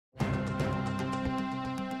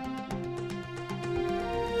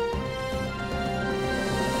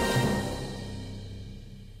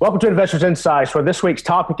Welcome to Investors Insights, where this week's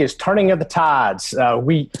topic is turning of the tides.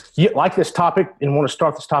 We like this topic and want to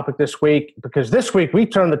start this topic this week because this week we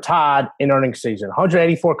turned the tide in earnings season.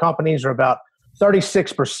 184 companies, or about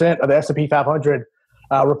 36% of the S&P 500,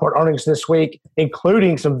 report earnings this week,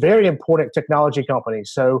 including some very important technology companies.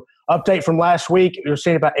 So, update from last week, you're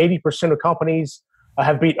seeing about 80% of companies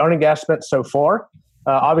have beat earning estimates so far.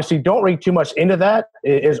 Obviously, don't read too much into that,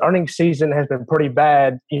 as earnings season has been pretty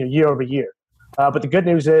bad, year over year. But the good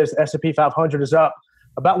news is S&P 500 is up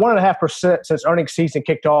about 1.5% since earnings season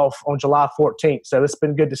kicked off on July 14th. So it's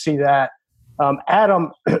been good to see that.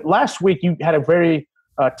 Adam, last week you had a very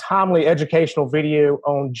timely educational video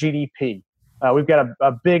on GDP. We've got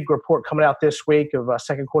a big report coming out this week of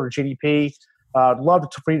second quarter GDP. I'd love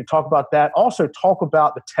for you to talk about that. Also talk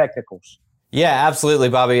about the technicals. Yeah, absolutely,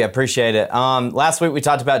 Bobby. I appreciate it. Last week we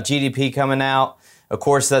talked about GDP coming out. Of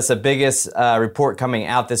course, that's the biggest report coming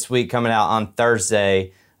out this week, coming out on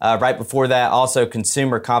Thursday. Right before that, also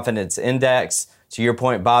Consumer Confidence Index. To your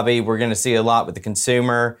point, Bobby, we're going to see a lot with the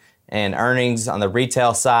consumer and earnings on the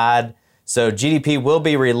retail side. So GDP will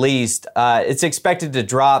be released. It's expected to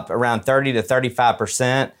drop around 30 to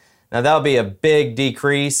 35%. Now, that'll be a big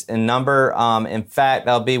decrease in number. In fact,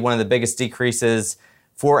 that'll be one of the biggest decreases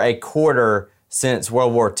for a quarter since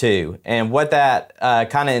World War II. And what that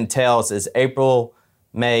kind of entails is April,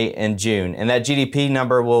 May, and June. And that GDP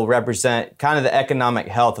number will represent kind of the economic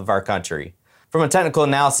health of our country. From a technical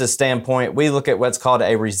analysis standpoint, we look at what's called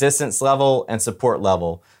a resistance level and support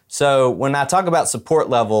level. So when I talk about support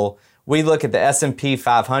level, we look at the S&P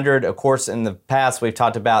 500. Of course, in the past, we've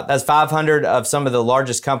talked about that's 500 of some of the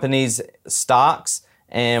largest companies' stocks.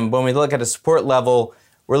 And when we look at a support level,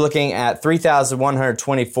 we're looking at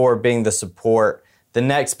 3,124 being the support, the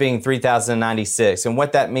next being 3,096. And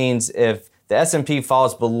what that means, if the S&P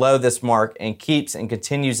falls below this mark and keeps and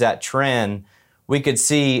continues that trend, we could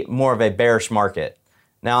see more of a bearish market.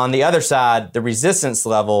 Now, on the other side, the resistance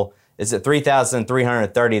level is at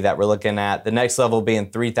 3,330 that we're looking at, the next level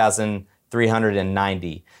being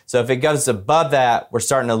 3,390. So if it goes above that, we're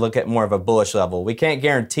starting to look at more of a bullish level. We can't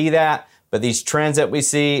guarantee that, but these trends that we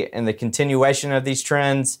see and the continuation of these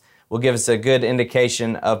trends will give us a good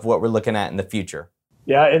indication of what we're looking at in the future.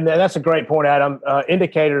 Yeah, and that's a great point, Adam.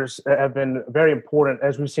 Indicators have been very important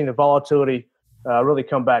as we've seen the volatility really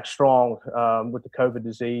come back strong with the COVID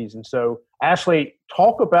disease. And so, Ashley,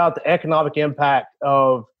 talk about the economic impact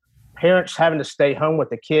of parents having to stay home with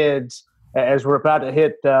the kids as we're about to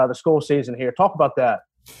hit the school season here. Talk about that.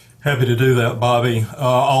 Happy to do that, Bobby.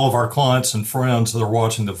 All of our clients and friends that are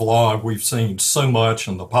watching the vlog, we've seen so much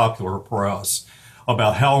in the popular press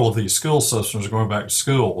about how all of these school systems are going back to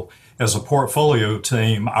school. As a portfolio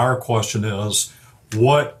team, our question is,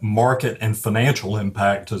 what market and financial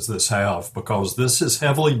impact does this have? Because this is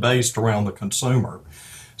heavily based around the consumer.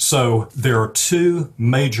 So there are two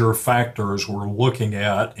major factors we're looking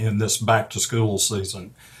at in this back to school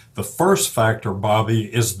season. The first factor,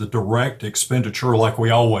 Bobby, is the direct expenditure, like we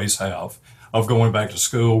always have, of going back to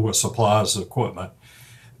school with supplies and equipment.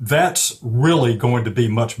 That's really going to be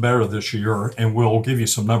much better this year, and we'll give you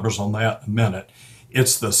some numbers on that in a minute.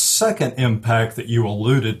 It's the second impact that you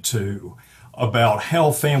alluded to about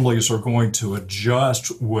how families are going to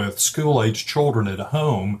adjust with school-age children at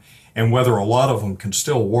home and whether a lot of them can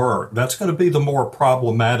still work. That's going to be the more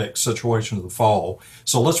problematic situation of the fall.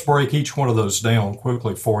 So let's break each one of those down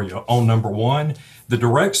quickly for you. On number one, the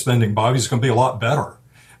direct spending, Bobby, is going to be a lot better.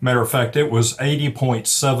 Matter of fact, it was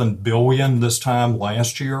 $80.7 billion this time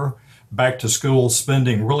last year. Back to school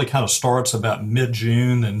spending really kind of starts about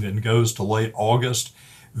mid-June and then goes to late August.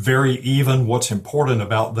 Very even. What's important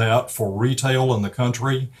about that for retail in the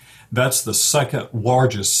country, that's the second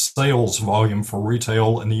largest sales volume for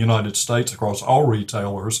retail in the United States across all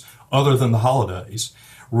retailers other than the holidays.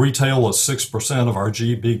 Retail is 6% of our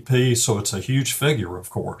GDP, so it's a huge figure, of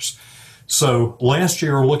course. So last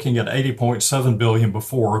year, looking at $80.7 billion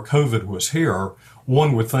before COVID was here,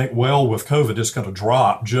 one would think, well, with COVID, it's going to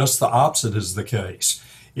drop. Just the opposite is the case.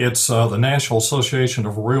 It's the National Association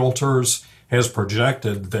of Realtors has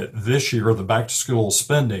projected that this year the back-to-school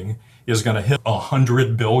spending is going to hit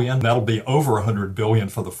 $100 billion. That'll be over $100 billion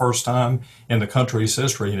for the first time in the country's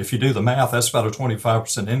history. And if you do the math, that's about a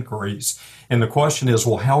 25% increase. And the question is,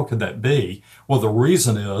 well, how could that be? Well, the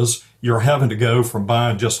reason is you're having to go from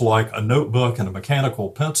buying just like a notebook and a mechanical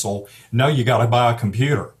pencil. Now you got to buy a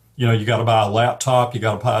computer. You got to buy a laptop, you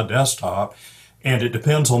got to buy a desktop. And it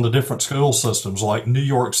depends on the different school systems. Like New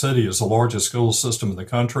York City is the largest school system in the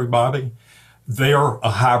country, Bobby. They're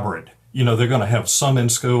a hybrid. They're going to have some in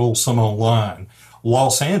school, some online.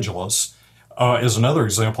 Los Angeles is another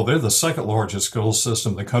example. They're the second largest school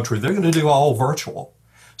system in the country. They're going to do all virtual.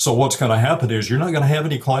 So what's going to happen is you're not going to have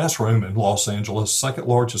any classroom in Los Angeles, second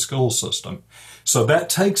largest school system. So that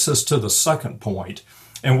takes us to the second point.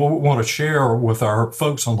 And what we want to share with our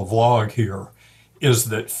folks on the vlog here is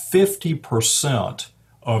that 50%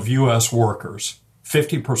 of U.S. workers,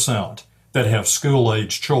 50% that have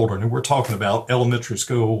school-age children, and we're talking about elementary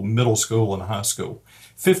school, middle school, and high school,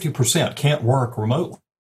 50% can't work remotely.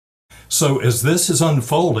 So as this is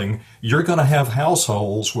unfolding, you're going to have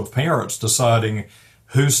households with parents deciding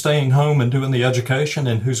who's staying home and doing the education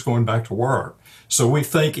and who's going back to work. So we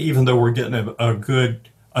think even though we're getting a good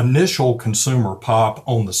initial consumer pop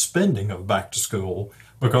on the spending of back to school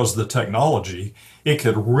because of the technology, it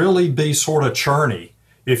could really be sort of churny,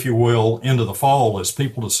 if you will, into the fall as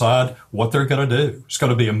people decide what they're going to do. It's going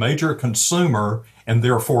to be a major consumer and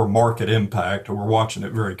therefore market impact, and we're watching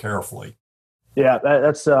it very carefully. Yeah,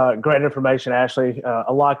 that's great information, Ashley.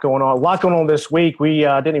 A lot going on this week. We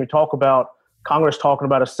didn't even talk about Congress talking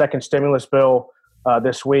about a second stimulus bill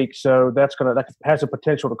this week, so that has the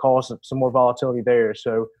potential to cause some more volatility there.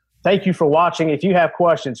 So thank you for watching. If you have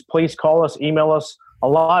questions, please call us, email us. A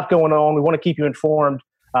lot going on. We want to keep you informed.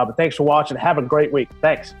 But thanks for watching. Have a great week.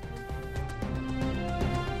 Thanks.